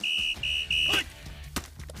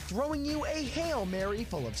throwing you a Hail Mary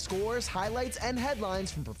full of scores, highlights, and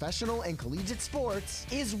headlines from professional and collegiate sports,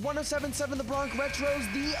 is 107.7 The Bronx Retro's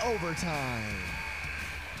The Overtime.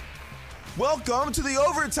 Welcome to The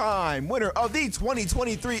Overtime, winner of the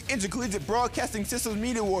 2023 Intercollegiate Broadcasting Systems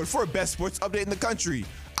Media Award for Best Sports Update in the country.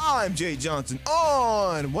 I'm Jay Johnson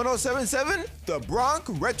on 107.7 The Bronx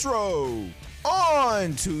Retro.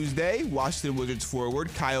 On Tuesday, Washington Wizards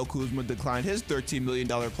forward Kyle Kuzma declined his $13 million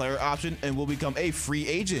player option and will become a free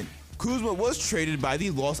agent. Kuzma was traded by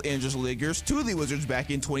the Los Angeles Lakers to the Wizards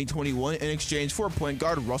back in 2021 in exchange for point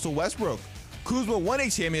guard Russell Westbrook. Kuzma won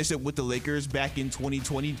a championship with the Lakers back in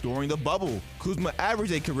 2020 during the bubble. Kuzma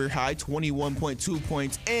averaged a career-high 21.2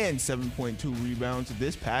 points and 7.2 rebounds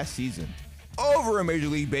this past season. Over in Major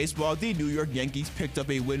League Baseball, the New York Yankees picked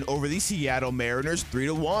up a win over the Seattle Mariners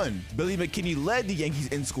 3-1. Billy McKinney led the Yankees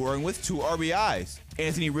in scoring with 2 RBIs.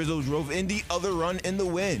 Anthony Rizzo drove in the other run in the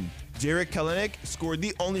win. Jarred Kelenic scored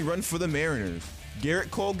the only run for the Mariners.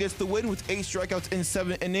 Garrett Cole gets the win with 8 strikeouts in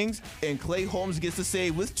 7 innings, and Clay Holmes gets the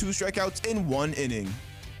save with 2 strikeouts in 1 inning.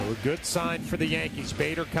 A good sign for the Yankees.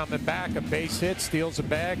 Bader coming back, a base hit, steals a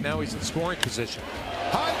bag, now he's in scoring position.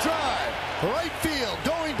 High drive, right field,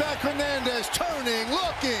 going back Hernandez, turning,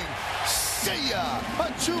 looking, see ya!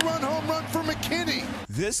 A 2-run home run for McKinney.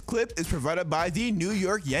 This clip is provided by the New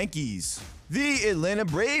York Yankees. The Atlanta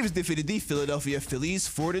Braves defeated the Philadelphia Phillies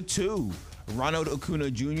 4-2. Ronald Acuna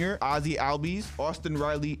Jr., Ozzie Albies, Austin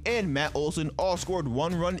Riley, and Matt Olson all scored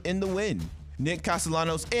 1 run in the win. Nick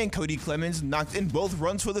Castellanos and Cody Clemens knocked in both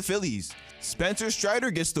runs for the Phillies. Spencer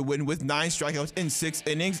Strider gets the win with 9 strikeouts in 6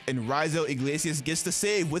 innings, and Raisel Iglesias gets the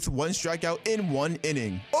save with 1 strikeout in 1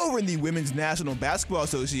 inning. Over in the Women's National Basketball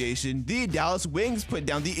Association, the Dallas Wings put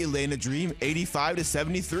down the Atlanta Dream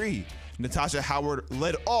 85-73. Natasha Howard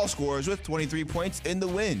led all scorers with 23 points in the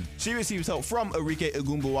win. She receives help from Arike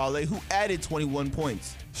Ogunbowale, who added 21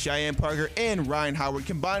 points. Cheyenne Parker and Ryan Howard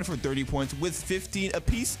combined for 30 points with 15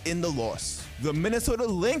 apiece in the loss. The Minnesota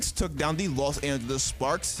Lynx took down the Los Angeles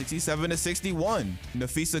Sparks 67-61.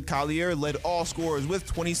 Nafisa Collier led all scorers with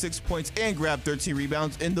 26 points and grabbed 13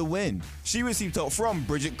 rebounds in the win. She received help from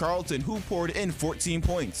Bridget Carlton, who poured in 14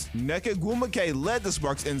 points. Nneka Gwumake led the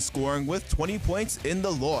Sparks in scoring with 20 points in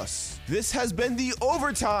the loss. This has been The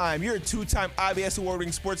Overtime, your 2-time IBS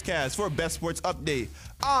award-winning sportscast for Best Sports Update.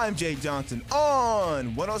 I'm Jay Johnson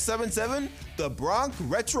on 107.7 The Bronx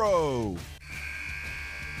Retro.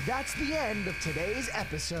 That's the end of today's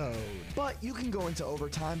episode. But you can go into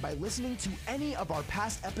overtime by listening to any of our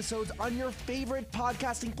past episodes on your favorite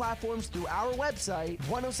podcasting platforms through our website,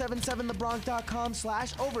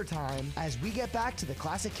 1077thebronx.com/overtime, as we get back to the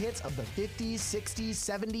classic hits of the 50s, 60s,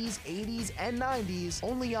 70s, 80s, and 90s,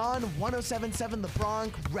 only on 107.7 The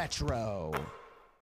Bronx Retro.